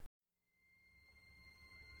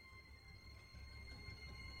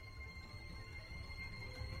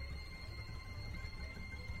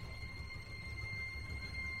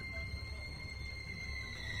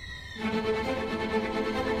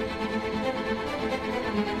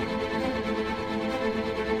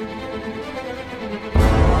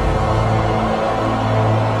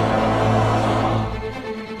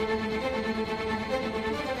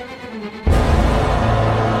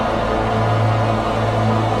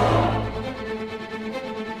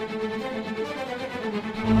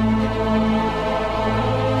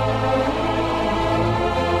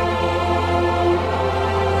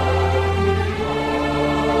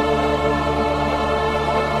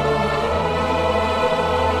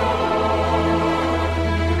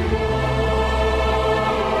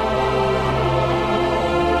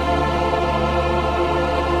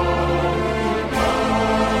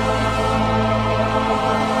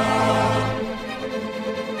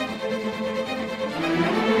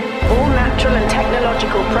All natural and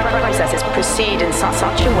technological processes proceed in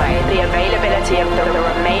such a way the availability of the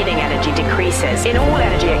remaining energy decreases. In all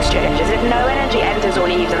energy exchanges, if no energy enters or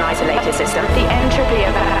leaves an isolated system, the entropy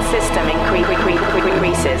of that system increases.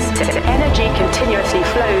 Energy continuously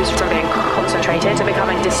flows from being concentrated to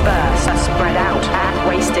becoming dispersed, spread out,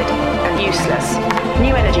 wasted, and useless.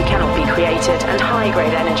 New energy cannot be created, and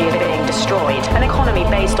high-grade energy is being destroyed. An economy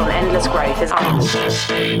based on endless growth is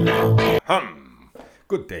unsustainable.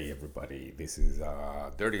 Good day, everybody. This is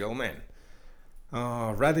Dirty Old Man.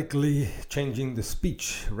 Radically changing the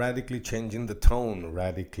speech, radically changing the tone,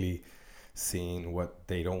 radically seeing what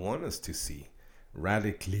they don't want us to see,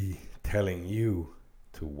 radically telling you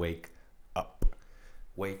to wake up.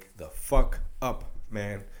 Wake the fuck up,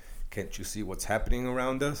 man. Can't you see what's happening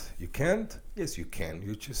around us? You can't? Yes, you can.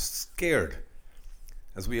 You're just scared.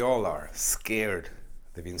 As we all are, scared.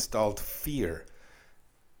 They've installed fear.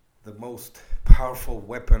 The most powerful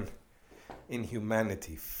weapon in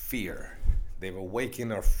humanity, fear. They've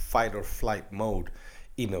awakened our fight or flight mode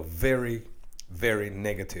in a very, very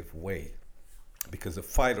negative way. Because the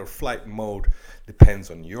fight or flight mode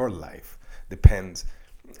depends on your life, depends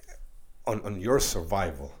on your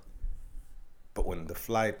survival. But when the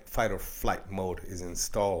fight or flight mode is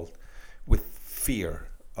installed with fear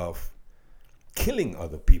of killing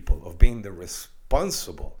other people, of being the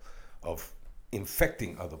responsible of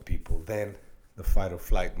infecting other people, then the fight or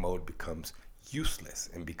flight mode becomes useless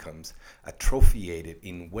and becomes atrophiated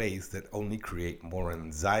in ways that only create more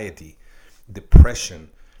anxiety, depression,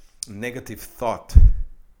 negative thought,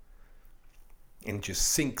 and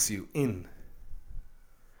just sinks you in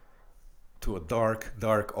to a dark,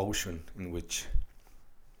 dark ocean in which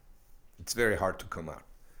it's very hard to come out.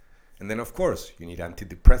 And then, of course, you need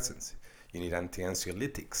antidepressants, you need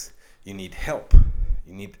anti-anxiolytics, you need help,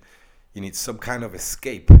 you need some kind of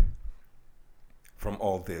escape from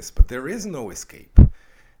all this. But there is no escape.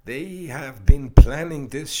 They have been planning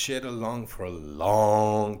this shit along for a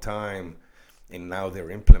long time, and now they're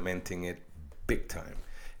implementing it big time.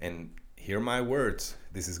 And hear my words,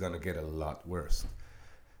 this is going to get a lot worse.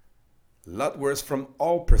 A lot worse from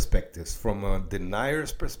all perspectives, from a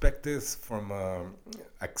denier's perspective, from a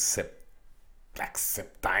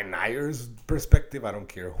denier's perspective. I don't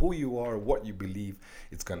care who you are, what you believe,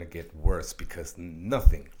 it's going to get worse, because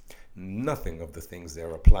nothing of the things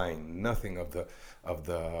they're applying, nothing of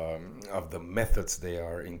the methods they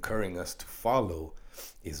are encouraging us to follow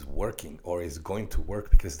is working or is going to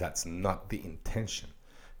work, because that's not the intention.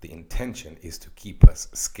 The intention is to keep us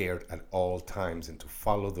scared at all times and to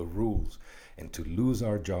follow the rules and to lose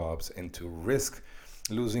our jobs and to risk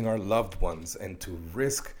losing our loved ones and to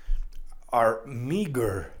risk our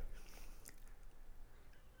meager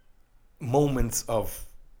moments of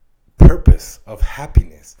purpose, of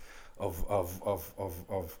happiness, of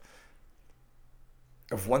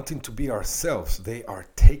wanting to be ourselves. They are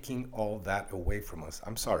taking all that away from us.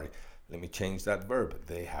 I'm sorry, let me change that verb.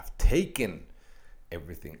 They have taken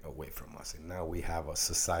everything away from us, and now we have a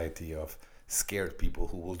society of scared people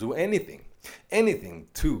who will do anything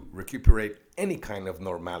to recuperate any kind of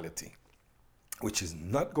normality, which is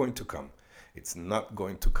not going to come. It's not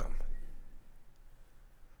going to come.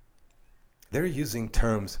 They're using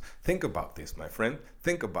terms. Think about this, my friend.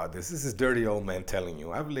 Think about this. This is Dirty Old Man telling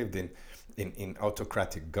you. I've lived in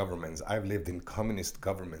autocratic governments. I've lived in communist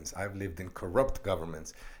governments. I've lived in corrupt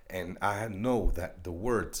governments. And I know that the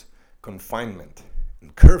words confinement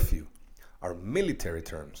and curfew are military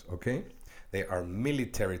terms, okay? They are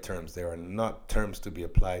military terms. They are not terms to be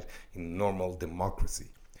applied in normal democracy.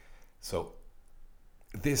 So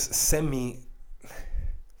this semi-light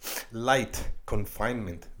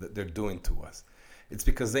confinement that they're doing to us, it's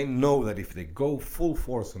because they know that if they go full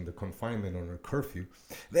force on the confinement or a curfew,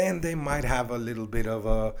 then they might have a little bit of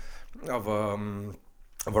a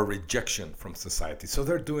rejection from society. So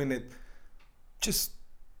they're doing it just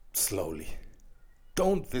slowly.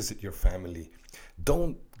 Don't visit your family.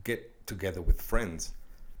 Don't get together with friends.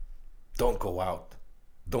 Don't go out.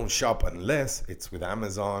 Don't shop unless it's with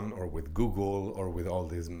Amazon or with Google or with all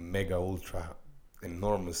these mega ultra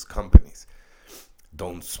enormous companies.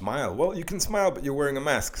 Don't smile. Well, you can smile, but you're wearing a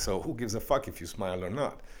mask, so who gives a fuck if you smile or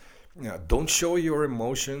not? Don't show your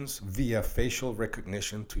emotions via facial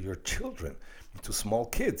recognition to your children, to small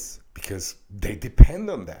kids, because they depend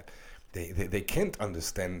on that. They can't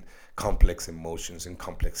understand complex emotions and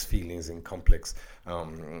complex feelings and complex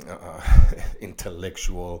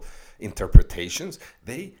intellectual interpretations.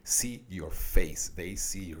 They see your face, they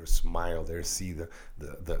see your smile, they see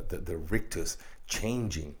the rictus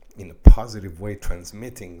changing in a positive way,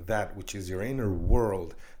 transmitting that which is your inner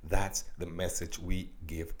world. That's the message we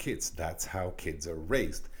give kids. That's how kids are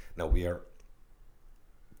raised. Now we are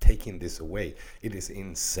taking this away. It is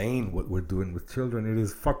insane what we're doing with children. It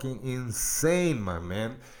is fucking insane, my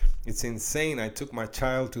man. It's insane. I took my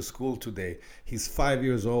child to school today. He's 5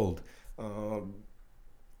 years old.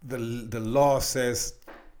 The law says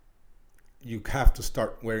you have to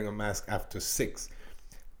start wearing a mask after 6.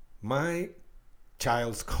 My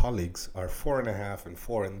child's colleagues are 4.5 and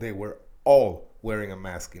 4, and they were all wearing a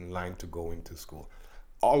mask in line to go into school.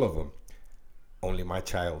 All of them. Only my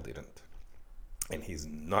child didn't. And he's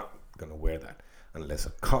not gonna wear that unless a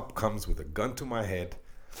cop comes with a gun to my head.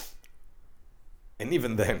 And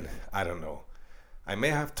even then, I don't know. I may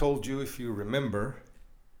have told you, if you remember,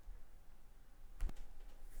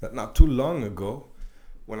 that not too long ago,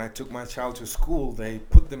 when I took my child to school, they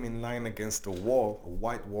put them in line against a wall, a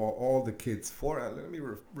white wall, all the kids, let me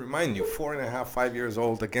remind you, 4.5, 5 years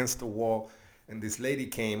old, against the wall. And this lady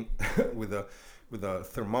came with a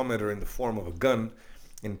thermometer in the form of a gun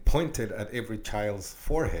and pointed at every child's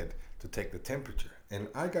forehead to take the temperature. And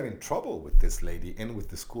I got in trouble with this lady and with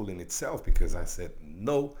the school in itself, because I said,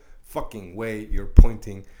 no fucking way you're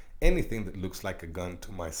pointing anything that looks like a gun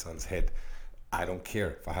to my son's head. I don't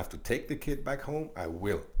care. If I have to take the kid back home, I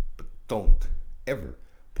will. But don't ever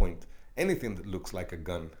point anything that looks like a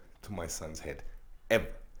gun to my son's head. Ever.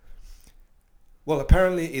 Well,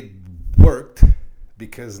 apparently it worked,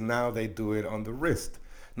 because now they do it on the wrist.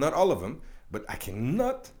 Not all of them, but I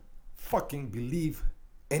cannot fucking believe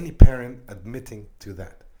any parent admitting to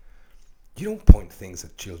that. You don't point things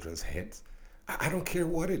at children's heads. I don't care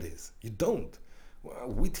what it is. You don't.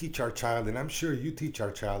 We teach our child, and I'm sure you teach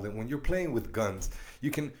our child, that when you're playing with guns,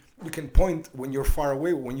 you can point when you're far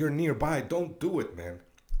away. When you're nearby, don't do it, man.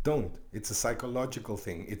 Don't. It's a psychological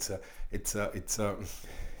thing. It's a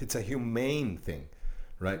humane thing,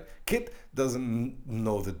 right? Kid doesn't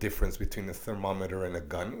know the difference between a thermometer and a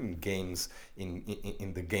gun in games,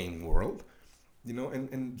 in the game world, you know.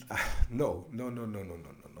 And no.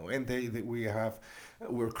 And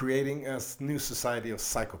we're creating a new society of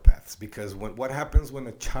psychopaths, because what happens when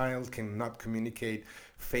a child cannot communicate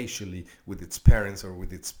facially with its parents or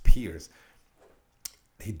with its peers?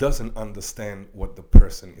 He doesn't understand what the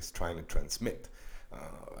person is trying to transmit.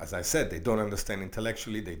 As I said, they don't understand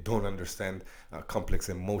intellectually. They don't understand complex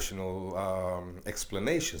emotional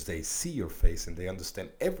explanations. They see your face and they understand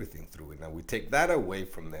everything through it. Now we take that away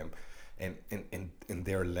from them, and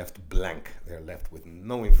they're left blank. They're left with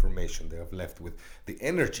no information. They're left with the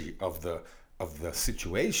energy of the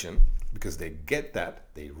situation, because they get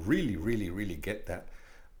that. They really, really, really get that.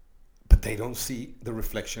 But they don't see the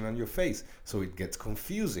reflection on your face. So it gets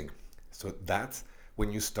confusing. So that's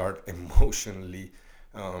when you start emotionally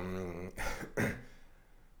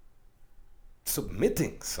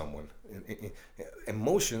submitting someone.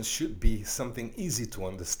 Emotions should be something easy to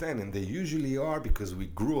understand, and they usually are, because we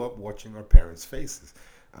grew up watching our parents' faces.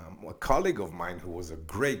 A colleague of mine who was a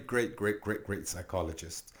great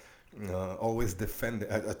psychologist, always defended,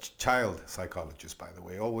 a child psychologist, by the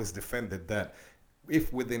way, always defended that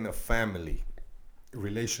if within a family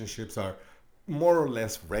relationships are more or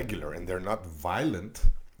less regular and they're not violent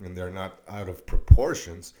and they're not out of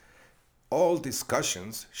proportions, all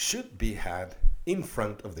discussions should be had in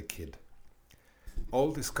front of the kid.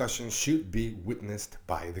 All discussions should be witnessed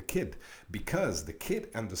by the kid, because the kid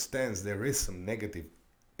understands there is some negative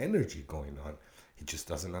energy going on. He just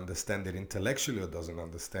doesn't understand it intellectually, or doesn't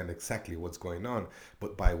understand exactly what's going on.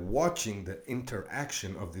 But by watching the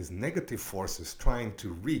interaction of these negative forces trying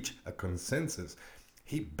to reach a consensus,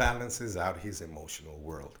 he balances out his emotional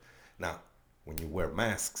world. Now, when you wear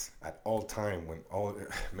masks at all time,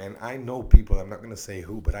 man, I know people, I'm not going to say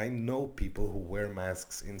who, but I know people who wear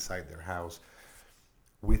masks inside their house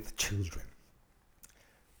with children.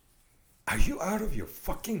 Are you out of your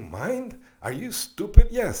fucking mind? Are you stupid?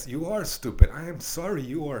 Yes, you are stupid. I am sorry,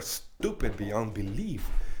 you are stupid beyond belief,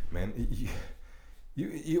 man.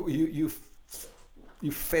 You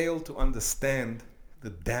fail to understand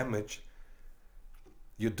the damage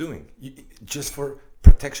you're doing, just for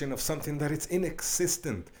protection of something that is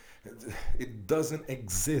inexistent. It doesn't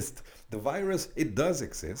exist. The virus, it does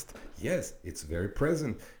exist. Yes, it's very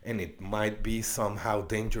present, and it might be somehow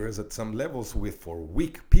dangerous at some levels for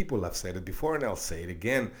weak people. I've said it before, and I'll say it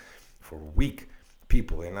again, for weak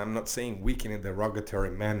people. And I'm not saying weak in a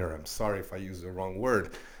derogatory manner. I'm sorry if I use the wrong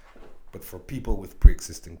word. But for people with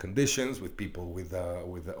pre-existing conditions, with people with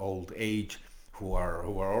old age who are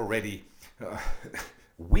already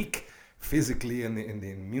weak physically, and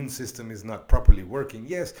the immune system is not properly working,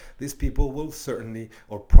 yes, these people will certainly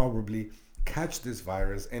or probably catch this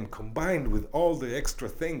virus, and combined with all the extra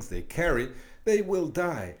things they carry, they will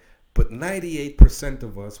die. But 98%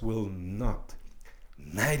 of us will not.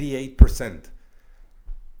 98%.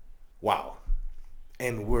 Wow.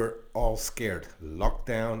 And we're all scared. Locked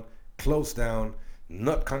down, closed down,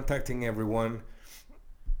 not contacting everyone,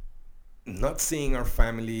 not seeing our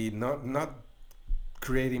family, not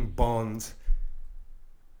creating bonds.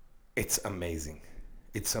 It's amazing.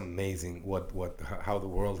 It's amazing how the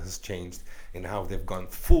world has changed, and how they've gone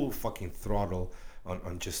full fucking throttle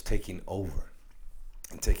on just taking over.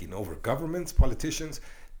 And taking over governments, politicians.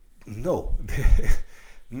 No.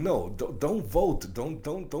 No, don't vote.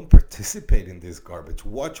 Don't participate in this garbage.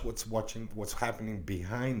 Watch what's happening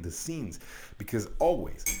behind the scenes, because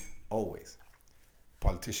always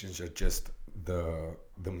politicians are just the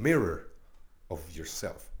mirror of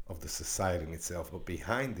yourself, of the society in itself. But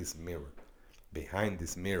behind this mirror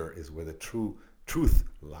is where the truth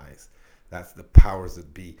lies. That's the powers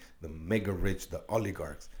that be, the mega rich, the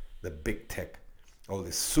oligarchs, the big tech, all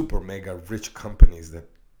these super mega rich companies that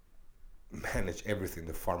manage everything,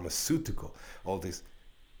 the pharmaceutical, all these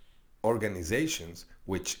organizations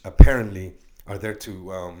which apparently are there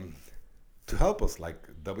to help us, like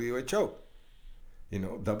WHO. You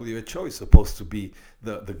know, WHO is supposed to be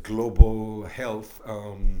the global health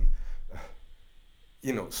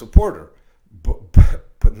supporter,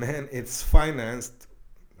 but man, it's financed,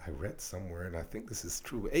 I read somewhere, and I think this is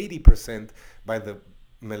true, 80% by the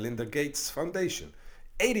Melinda Gates Foundation.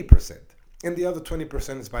 80%. And the other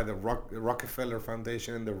 20% is by the Rockefeller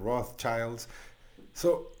Foundation and the Rothschilds.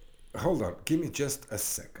 So, hold on. Give me just a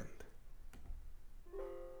second.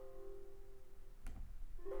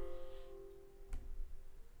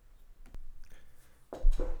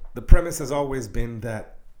 The premise has always been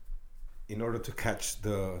that in order to catch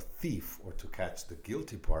the thief, or to catch the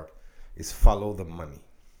guilty part, is follow the money.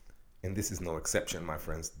 And this is no exception, my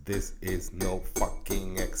friends. This is no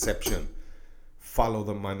fucking exception. Follow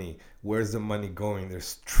the money. Where's the money going?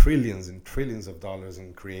 There's trillions and trillions of dollars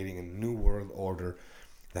in creating a new world order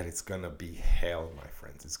that it's gonna be hell, my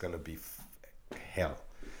friends. It's gonna be hell.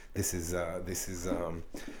 This is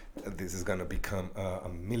gonna become a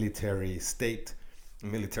military state, a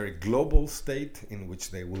military global state in which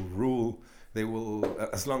they will rule. They will,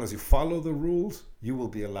 as long as you follow the rules, you will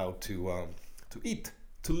be allowed to eat,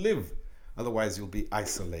 to live. Otherwise, you'll be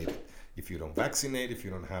isolated. If you don't vaccinate, if you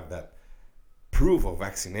don't have that proof of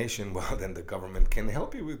vaccination, well, then the government can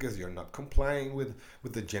help you because you're not complying with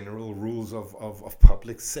the general rules of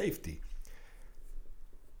public safety.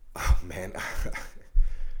 Oh man,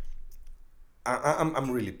 I'm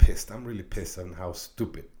really pissed. I'm really pissed on how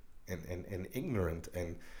stupid and ignorant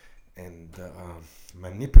and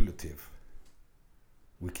manipulative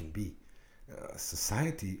we can be.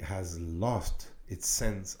 Society has lost its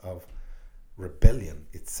sense of rebellion,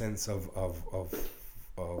 its sense of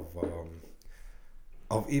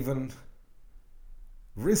even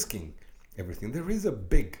risking everything. There is a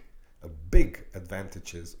big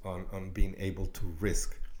advantages on being able to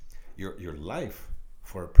risk your life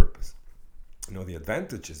for a purpose. You know, the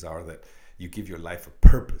advantages are that you give your life a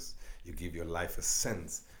purpose, you give your life a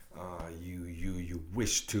sense, you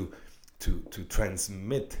wish to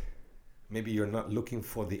transmit. Maybe you're not looking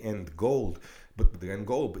for the end goal,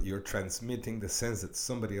 but you're transmitting the sense that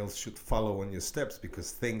somebody else should follow on your steps,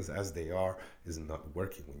 because things as they are is not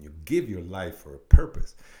working. When you give your life for a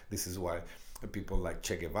purpose, this is why people like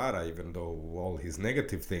Che Guevara, even though all his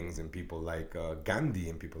negative things, and people like Gandhi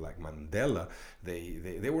and people like Mandela,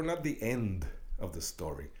 they were not the end of the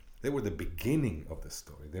story. They were the beginning of the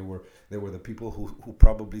story. They were the people who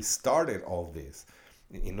probably started all this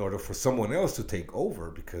in order for someone else to take over,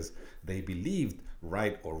 because they believed,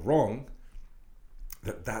 right or wrong,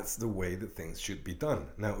 that that's the way that things should be done.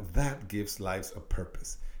 Now that gives lives a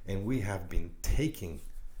purpose, and we have been taken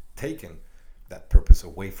that purpose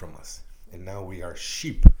away from us, and now we are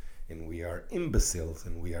sheep, and we are imbeciles,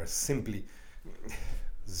 and we are simply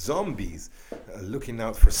zombies looking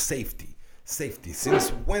out for safety. Since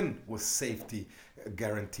when was safety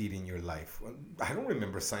guaranteed in your life? I don't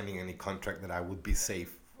remember signing any contract that I would be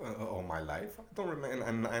safe all my life. I don't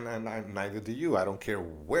remember, and neither do you. I don't care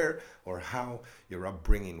where or how your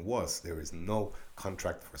upbringing was. There is no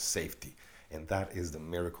contract for safety, and that is the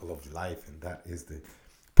miracle of life, and that is the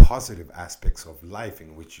positive aspects of life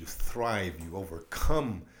in which you thrive, you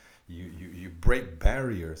overcome, you break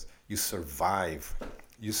barriers, you survive.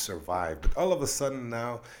 you survive. But all of a sudden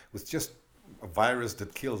now, with just a virus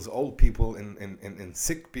that kills old people and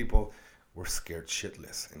sick people, we're scared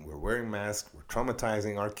shitless. And we're wearing masks, we're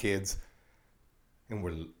traumatizing our kids, and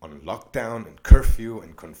we're on lockdown and curfew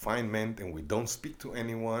and confinement, and we don't speak to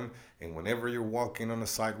anyone. And whenever you're walking on a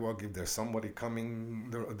sidewalk, if there's somebody coming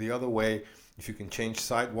the other way, if you can change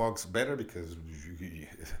sidewalks, better, because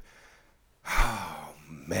oh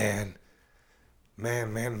man,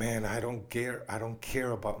 I don't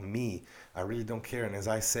care about me. I really don't care. And as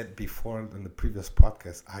I said before in the previous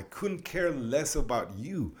podcast, I couldn't care less about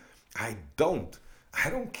you. I don't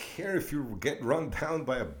care if you get run down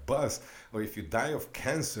by a bus, or if you die of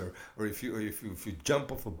cancer, or if you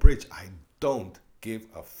jump off a bridge. I don't give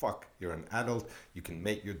a fuck. You're an adult. You can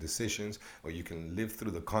make your decisions, or you can live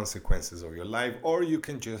through the consequences of your life, or you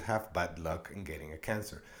can just have bad luck in getting a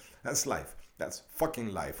cancer. That's life. That's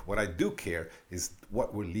fucking life. What I do care is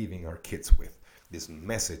what we're leaving our kids with. This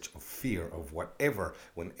message of fear of whatever,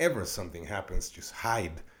 whenever something happens, just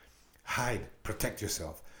hide, protect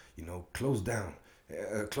yourself. Close down.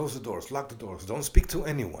 Close the doors, lock the doors, don't speak to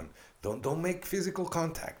anyone, don't make physical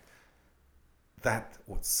contact. That's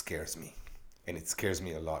what scares me, and it scares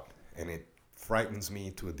me a lot, and it frightens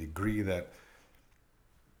me to a degree that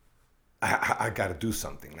I gotta do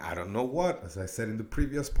something. I don't know what. As I said in the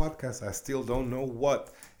previous podcast, I still don't know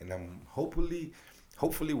what, and I'm hopefully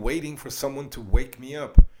waiting for someone to wake me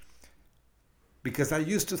up, because I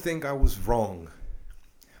used to think I was wrong,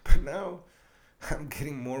 but now I'm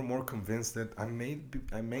getting more and more convinced that I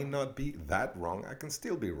may not be that wrong. I can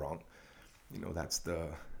still be wrong. That's the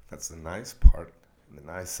nice part, the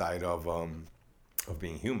nice side of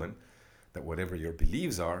being human. That whatever your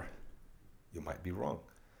beliefs are, you might be wrong.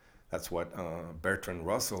 That's what Bertrand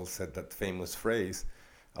Russell said. That famous phrase,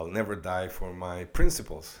 "I'll never die for my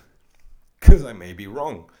principles, because I may be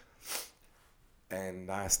wrong." And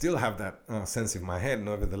I still have that sense in my head.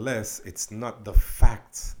 Nevertheless, it's not the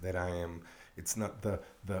facts that I am. It's not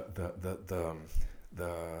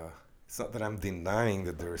it's not that I'm denying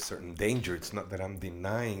that there is certain danger. It's not that I'm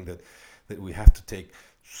denying that we have to take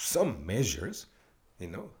some measures.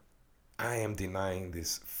 I am denying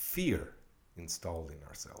this fear installed in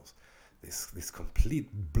ourselves, this complete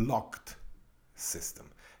blocked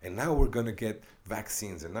system. And now we're gonna get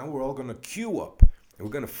vaccines, and now we're all gonna queue up, and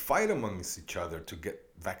we're gonna fight amongst each other to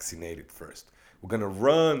get vaccinated first. We're gonna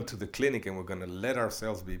run to the clinic, and we're gonna let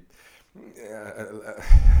ourselves be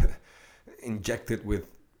injected with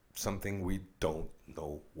something we don't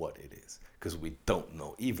know what it is, because we don't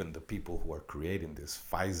know. Even the people who are creating this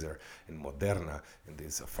Pfizer and Moderna and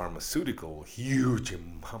these pharmaceutical huge,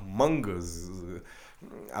 humongous,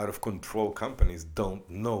 out of control companies don't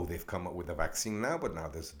know. They've come up with a vaccine now, but now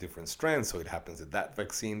there's a different strand, so it happens that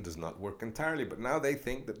vaccine does not work entirely, but now they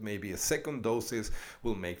think that maybe a second doses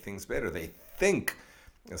will make things better. They think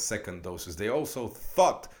a second doses. They also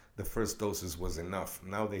thought the first doses was enough.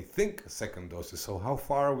 Now they think a second doses. So how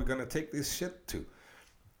far are we gonna take this shit to?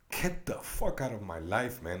 Get the fuck out of my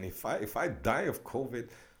life, man. If I die of COVID,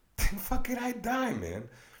 then fuck it, I die, man.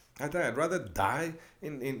 I'd rather die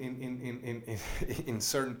in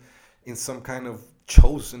some kind of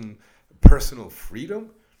chosen personal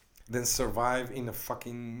freedom than survive in a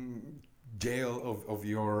fucking jail of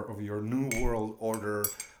your new world order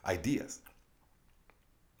ideas.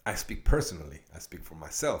 I speak personally. I speak for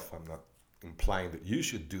myself. I'm not implying that you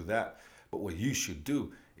should do that. But what you should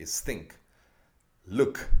do is think,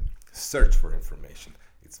 look, search for information.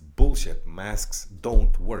 It's bullshit. Masks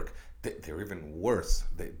don't work. They're even worse.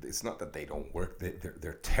 It's not that they don't work.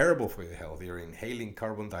 They're terrible for your health. You're inhaling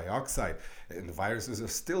carbon dioxide, and the viruses are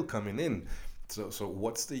still coming in. So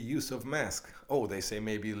what's the use of mask? Oh, they say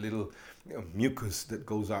maybe a little mucus that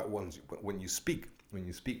goes out when you speak. When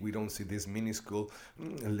you speak, we don't see this minuscule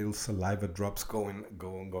little saliva drops going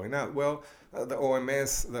out. Well, the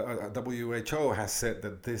OMS, the WHO has said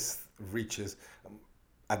that this reaches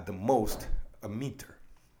at the most a meter.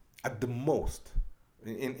 At the most.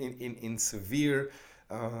 In severe,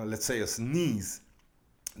 let's say a sneeze,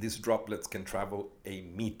 these droplets can travel a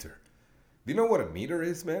meter. Do you know what a meter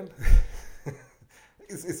is, man?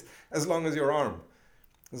 It's as long as your arm.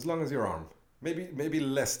 As long as your arm. Maybe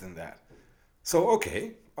less than that. So,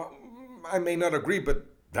 okay, I may not agree, but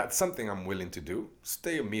that's something I'm willing to do.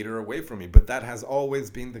 Stay a meter away from me. But that has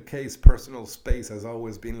always been the case. Personal space has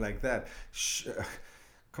always been like that.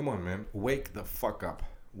 Come on, man. Wake the fuck up.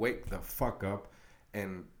 Wake the fuck up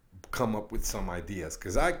and come up with some ideas.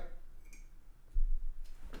 Because I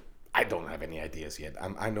don't have any ideas yet.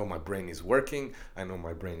 I know my brain is working. I know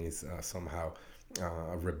my brain is somehow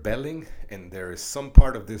rebelling, and there is some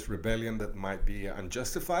part of this rebellion that might be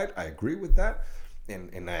unjustified. I agree with that,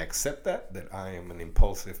 and I accept that I am an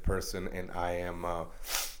impulsive person, and I am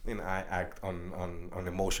and I act on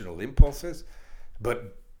emotional impulses.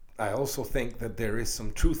 But I also think that there is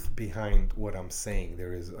some truth behind what I'm saying.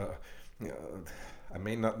 There is I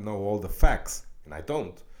may not know all the facts, and I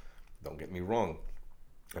don't get me wrong.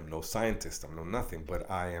 I'm no scientist, I'm no nothing, but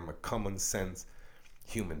I am a common sense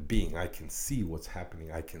human being. I can see what's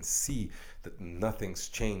happening. I can see that nothing's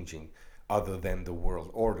changing other than the world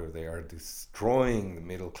order. They are destroying the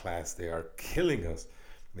middle class. They are killing us.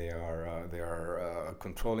 They are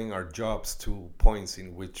controlling our jobs to points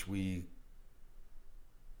in which we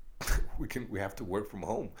have to work from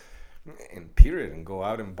home, and period, and go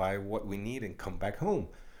out and buy what we need and come back home.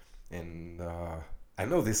 And I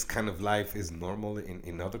know this kind of life is normal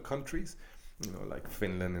in other countries, like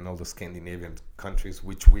Finland and all the Scandinavian countries,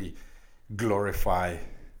 which we glorify,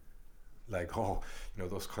 like,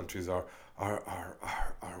 those countries are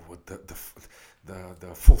what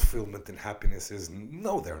the fulfillment and happiness is.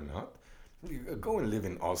 No, they're not. You go and live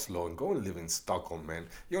in Oslo and go and live in Stockholm, man.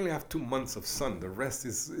 You only have 2 months of sun. The rest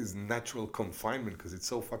is natural confinement because it's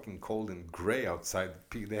so fucking cold and gray outside.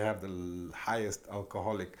 They have the highest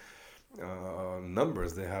alcoholic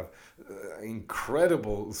numbers. They have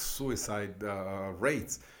incredible suicide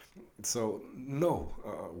rates. So no,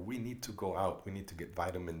 we need to go out. We need to get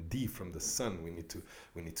vitamin D from the sun. We need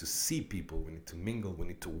to see people. We need to mingle. We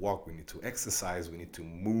need to walk. We need to exercise. We need to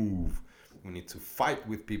move. We need to fight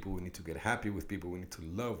with people. We need to get happy with people. We need to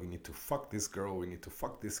love. We need to fuck this girl. We need to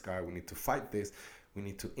fuck this guy. We need to fight this. We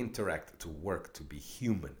need to interact, to work, to be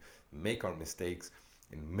human, make our mistakes,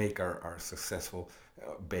 and make our successful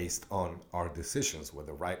based on our decisions,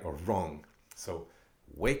 whether right or wrong. So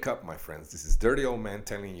wake up, my friends. This is Dirty Old Man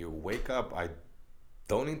telling you, wake up. I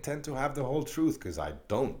don't intend to have the whole truth, because I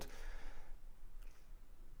don't.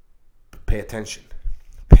 But pay attention.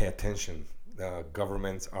 Pay attention.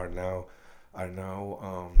 Governments are now at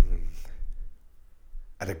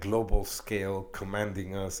a global scale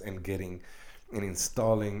commanding us and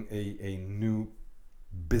installing a new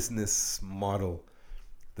business model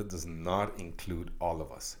that does not include all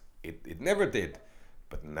of us. It never did,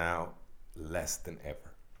 but now less than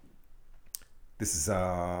ever. This is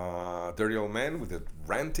Dirty Old Man with a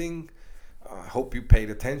ranting. I hope you paid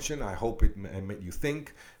attention. I hope it made you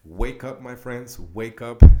think. Wake up, my friends. Wake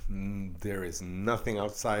up. There is nothing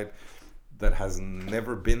outside that has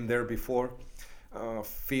never been there before.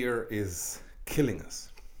 Fear is killing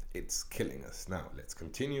us. It's killing us. Now, let's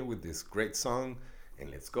continue with this great song, and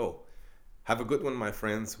let's go. Have a good one, my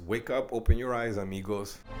friends. Wake up. Open your eyes,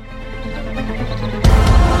 amigos.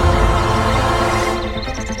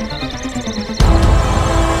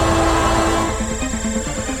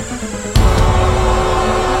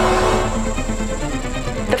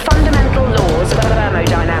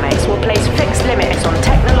 Thermodynamics will place fixed limits on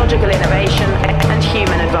technological innovation and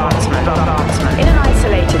human advancement. In an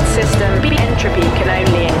isolated system, entropy can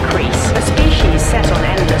only increase. A species set on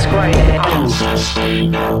endless growth.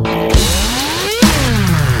 Unsustainable.